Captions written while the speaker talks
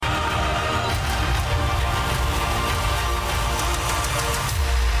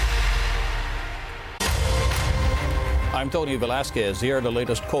Tony Velasquez. Here are the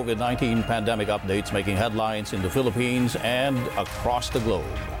latest COVID-19 pandemic updates making headlines in the Philippines and across the globe.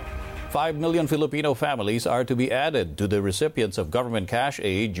 5 million Filipino families are to be added to the recipients of government cash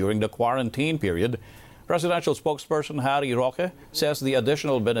aid during the quarantine period. Presidential spokesperson Harry Roque says the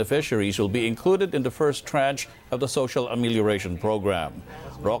additional beneficiaries will be included in the first tranche of the social amelioration program.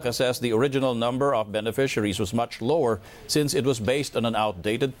 Roque says the original number of beneficiaries was much lower since it was based on an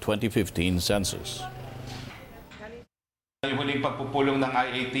outdated 2015 census. Yung huling pagpupulong ng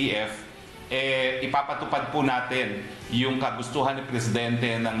IATF, ipapatupad po natin yung kagustuhan ni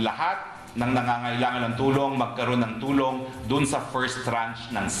Presidente ng lahat ng nangangailangan ng tulong, magkaroon ng tulong dun sa first tranche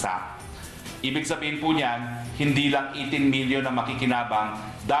ng SAP. Ibig sabihin po niyan, hindi lang 18 million na makikinabang,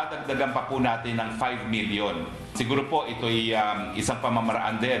 dadagdagan pa po natin ng 5 million. Siguro po ito'y isang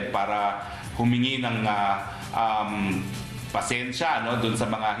pamamaraan din para humingi ng pasensya dun sa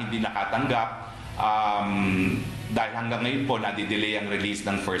mga hindi nakatanggap dahil hanggang ngayon po nadidelay ang release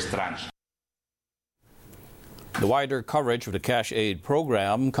ng first tranche. The wider coverage of the cash aid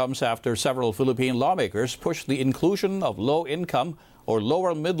program comes after several Philippine lawmakers pushed the inclusion of low-income or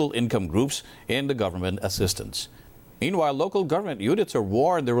lower middle-income groups in the government assistance. Meanwhile, local government units are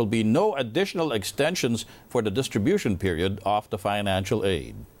warned there will be no additional extensions for the distribution period of the financial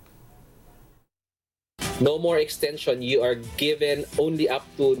aid. No more extension. You are given only up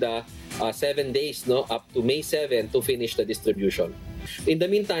to the 7 days, up to May 7 to finish the distribution. In the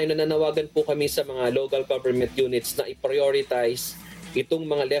meantime, nananawagan po kami sa mga local government units na i-prioritize itong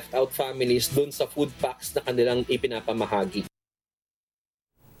mga left-out families dun sa food packs na kanilang ipinapamahagi.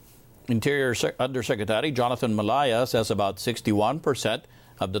 Interior Undersecretary Jonathan Malaya says about 61%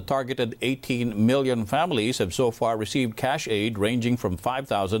 of the targeted 18 million families have so far received cash aid ranging from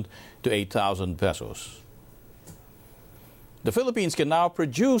 5,000 to 8,000 pesos. The Philippines can now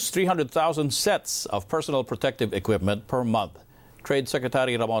produce 300,000 sets of personal protective equipment per month. Trade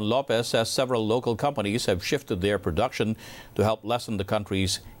Secretary Ramon Lopez says several local companies have shifted their production to help lessen the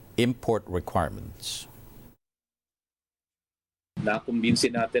country's import requirements. Na-convince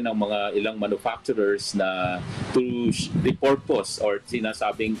natin ang mga ilang manufacturers na to repurpose or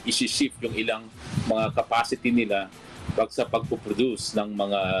sinasabing isi-shift yung ilang mga capacity nila sa pagpo-produce ng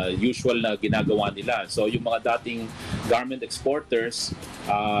mga usual na ginagawa nila. So yung mga dating garment exporters,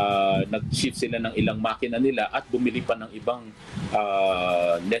 nag-shift sila ng ilang makina nila at bumili pa ng ibang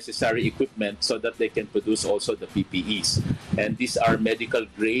necessary equipment so that they can produce also the PPEs. And these are medical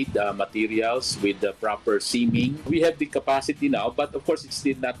grade materials with the proper seaming. We have the capacity now, but of course it's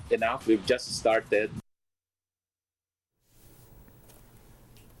still not enough. We've just started.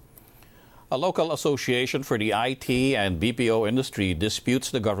 A local association for the IT and BPO industry disputes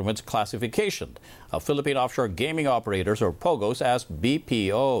the government's classification of Philippine offshore gaming operators, or POGOs, as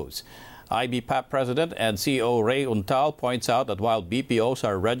BPOs. IBPAP President and CEO Ray Untal points out that while BPOs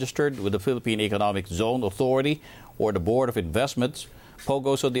are registered with the Philippine Economic Zone Authority or the Board of Investments,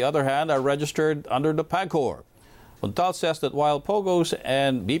 POGOs, on the other hand, are registered under the PAGCOR. Untal says that while POGOs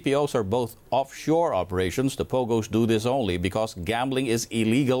and BPOs are both offshore operations, the POGOs do this only because gambling is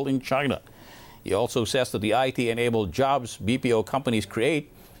illegal in China. He also says that the IT-enabled jobs BPO companies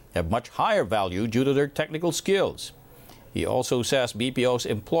create have much higher value due to their technical skills. He also says BPOs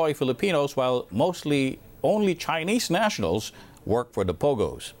employ Filipinos while mostly only Chinese nationals work for the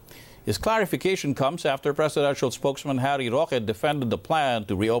POGOs. His clarification comes after presidential spokesman Harry Roque defended the plan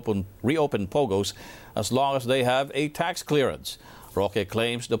to reopen POGOs as long as they have a tax clearance. Roque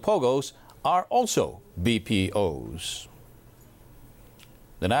claims the POGOs are also BPOs.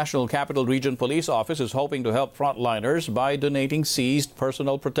 The National Capital Region Police Office is hoping to help frontliners by donating seized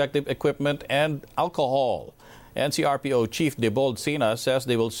personal protective equipment and alcohol. NCRPO Chief Debold Sina says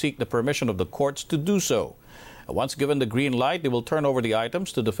they will seek the permission of the courts to do so. Once given the green light, they will turn over the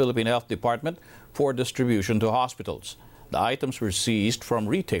items to the Philippine Health Department for distribution to hospitals. The items were seized from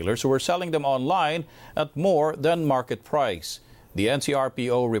retailers who were selling them online at more than market price. The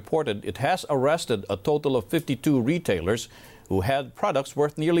NCRPO reported it has arrested a total of 52 retailers who had products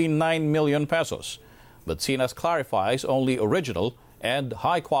worth nearly 9 million pesos. But Sinas clarifies only original and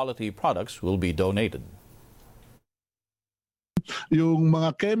high-quality products will be donated. Yung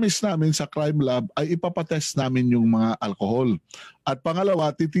mga chemist namin sa crime lab ay ipapatest namin yung mga alcohol. At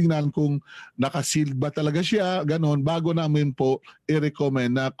pangalawa, titingnan kung nakasealed ba talaga siya, ganon, bago namin po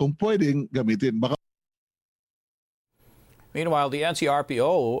i-recommend na kung pwedeng gamitin. Meanwhile, the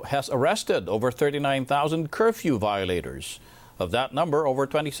NCRPO has arrested over 39,000 curfew violators. Of that number, over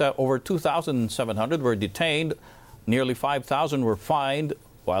 2,700 were detained, nearly 5,000 were fined,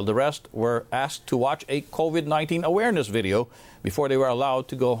 while the rest were asked to watch a COVID-19 awareness video before they were allowed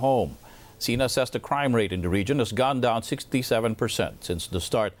to go home. SINA says the crime rate in the region has gone down 67% since the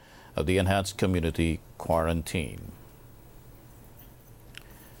start of the enhanced community quarantine.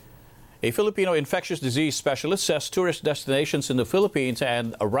 A Filipino infectious disease specialist says tourist destinations in the Philippines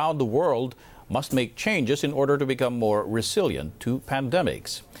and around the world must make changes in order to become more resilient to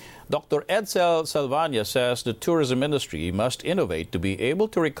pandemics. Dr. Edsel Salvania says the tourism industry must innovate to be able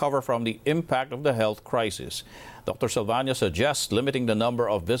to recover from the impact of the health crisis. Dr. Salvania suggests limiting the number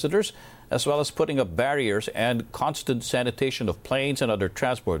of visitors as well as putting up barriers and constant sanitation of planes and other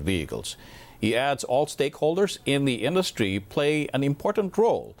transport vehicles. He adds all stakeholders in the industry play an important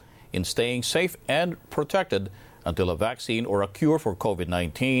role in staying safe and protected until a vaccine or a cure for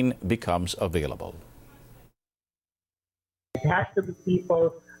COVID-19 becomes available. It has to be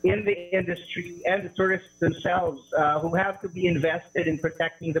people in the industry and the tourists themselves who have to be invested in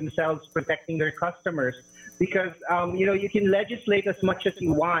protecting themselves, protecting their customers. Because, you can legislate as much as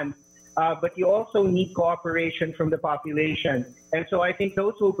you want, but you also need cooperation from the population. And so I think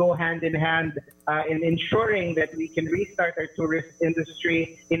those will go hand in hand in ensuring that we can restart our tourist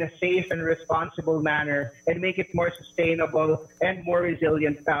industry in a safe and responsible manner and make it more sustainable and more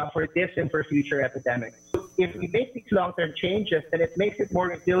resilient for this and for future epidemics. If we make these long-term changes, then it makes it more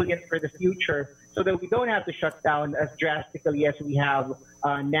resilient for the future so that we don't have to shut down as drastically as we have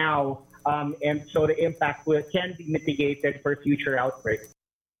now. And so the impact can be mitigated for future outbreaks.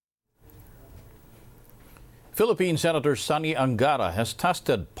 Philippine Senator Sonny Angara has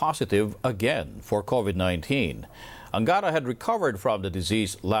tested positive again for COVID-19. Angara had recovered from the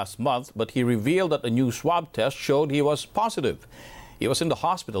disease last month, but he revealed that a new swab test showed he was positive. He was in the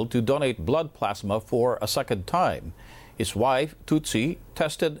hospital to donate blood plasma for a second time. His wife, Tutsi,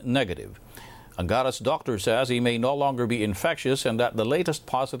 tested negative. Angara's doctor says he may no longer be infectious and that the latest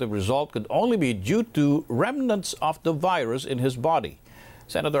positive result could only be due to remnants of the virus in his body.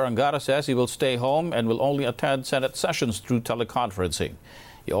 Senator Angara says he will stay home and will only attend Senate sessions through teleconferencing.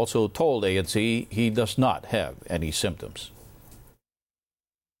 He also told ANC he does not have any symptoms.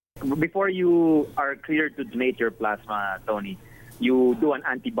 Before you are cleared to donate your plasma, Tony, you do an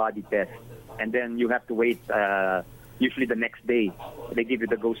antibody test, and then you have to wait usually the next day. They give you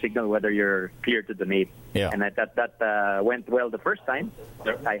the go signal whether you're cleared to donate. Yeah. And that went well the first time.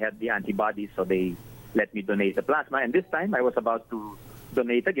 I had the antibodies, so they let me donate the plasma. And this time I was about to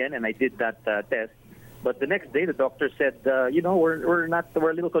donate again, and I did that test. But the next day the doctor said, we're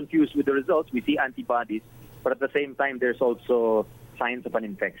a little confused with the results. We see antibodies, but at the same time there's also signs of an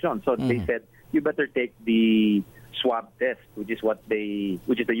infection. So they said you better take the swab test, which is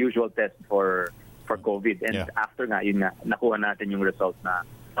the usual test for COVID. And after nga, nakuha natin yung results na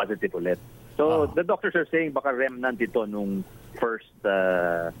positive ulit. So the doctors are saying baka remnant ito nung first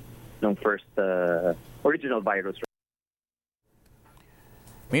original virus.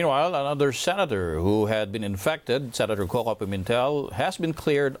 Meanwhile, another senator who had been infected, Senator Coco Pimentel, has been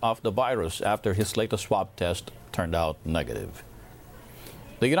cleared of the virus after his latest swab test turned out negative.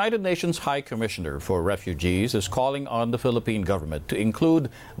 The United Nations High Commissioner for Refugees is calling on the Philippine government to include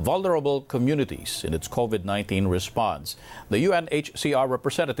vulnerable communities in its COVID-19 response. The UNHCR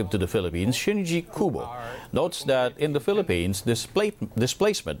representative to the Philippines, Shinji Kubo, notes that in the Philippines,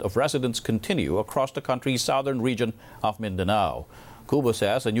 displacement of residents continue across the country's southern region of Mindanao. Kubo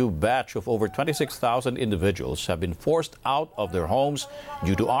says a new batch of over 26,000 individuals have been forced out of their homes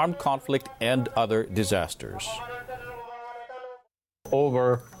due to armed conflict and other disasters.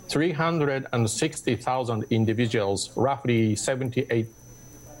 Over 360,000 individuals, roughly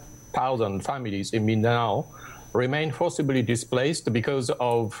 78,000 families in Mindanao, remain forcibly displaced because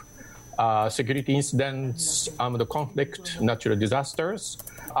of security incidents, the conflict, natural disasters.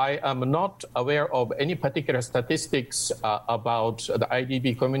 I am not aware of any particular statistics about the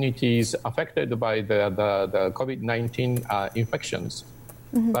IDP communities affected by the COVID-19 infections.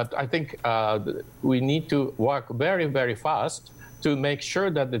 But I think we need to work very, very fast to make sure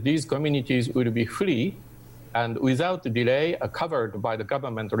that these communities will be free and without delay covered by the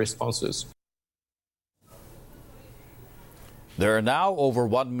government responses. There are now over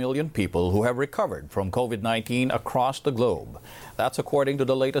 1 million people who have recovered from COVID-19 across the globe. That's according to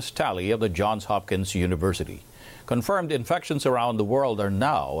the latest tally of the Johns Hopkins University. Confirmed infections around the world are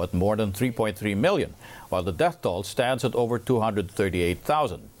now at more than 3.3 million, while the death toll stands at over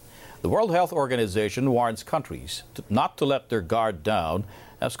 238,000. The World Health Organization warns countries not to let their guard down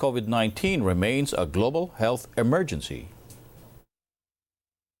as COVID-19 remains a global health emergency.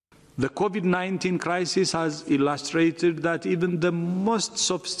 The COVID-19 crisis has illustrated that even the most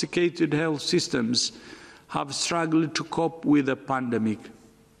sophisticated health systems have struggled to cope with the pandemic.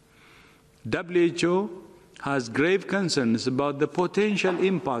 WHO has grave concerns about the potential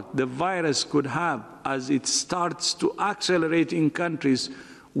impact the virus could have as it starts to accelerate in countries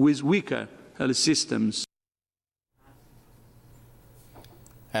with weaker health systems.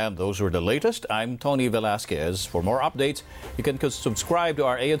 And those were the latest. I'm Tony Velasquez. For more updates, you can subscribe to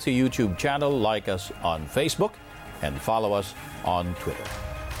our ANC YouTube channel, like us on Facebook, and follow us on Twitter.